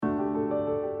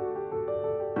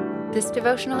This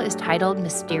devotional is titled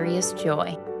Mysterious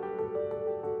Joy.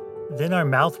 Then our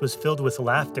mouth was filled with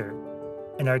laughter,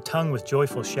 and our tongue with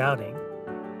joyful shouting.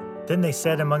 Then they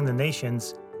said among the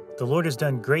nations, "The Lord has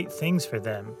done great things for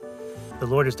them. The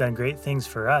Lord has done great things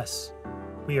for us.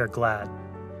 We are glad."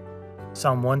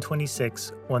 Psalm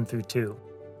 126, 1-2.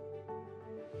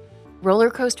 Roller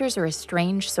coasters are a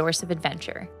strange source of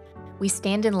adventure. We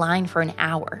stand in line for an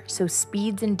hour, so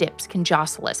speeds and dips can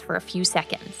jostle us for a few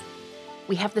seconds.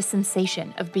 We have the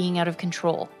sensation of being out of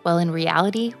control, while in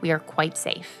reality, we are quite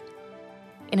safe.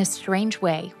 In a strange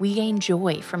way, we gain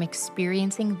joy from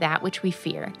experiencing that which we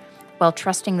fear, while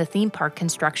trusting the theme park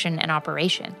construction and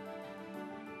operation.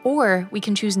 Or we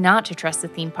can choose not to trust the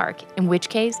theme park, in which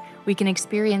case, we can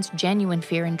experience genuine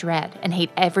fear and dread and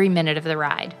hate every minute of the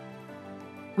ride.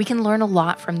 We can learn a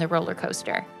lot from the roller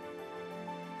coaster.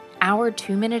 Our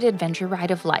 2-minute adventure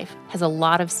ride of life has a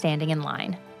lot of standing in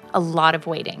line, a lot of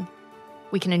waiting.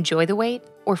 We can enjoy the wait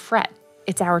or fret.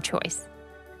 It's our choice.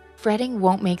 Fretting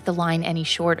won't make the line any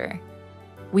shorter.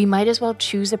 We might as well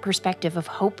choose a perspective of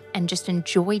hope and just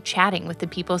enjoy chatting with the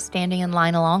people standing in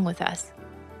line along with us.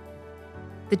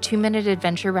 The 2-minute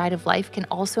adventure ride of life can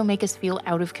also make us feel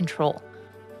out of control.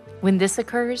 When this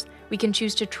occurs, we can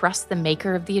choose to trust the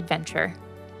maker of the adventure.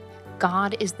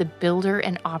 God is the builder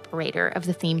and operator of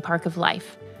the theme park of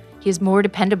life. He is more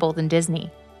dependable than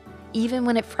Disney. Even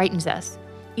when it frightens us,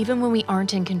 even when we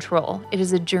aren't in control, it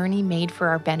is a journey made for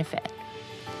our benefit.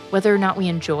 Whether or not we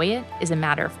enjoy it is a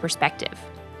matter of perspective.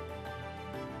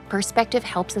 Perspective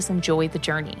helps us enjoy the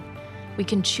journey. We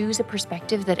can choose a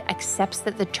perspective that accepts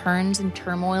that the turns and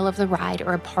turmoil of the ride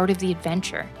are a part of the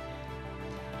adventure.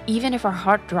 Even if our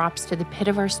heart drops to the pit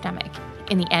of our stomach,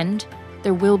 in the end,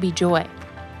 there will be joy.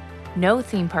 No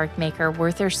theme park maker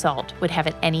worth their salt would have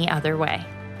it any other way.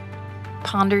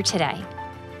 Ponder today.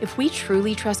 If we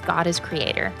truly trust God as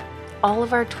creator, all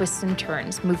of our twists and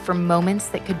turns move from moments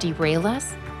that could derail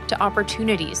us to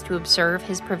opportunities to observe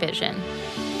his provision.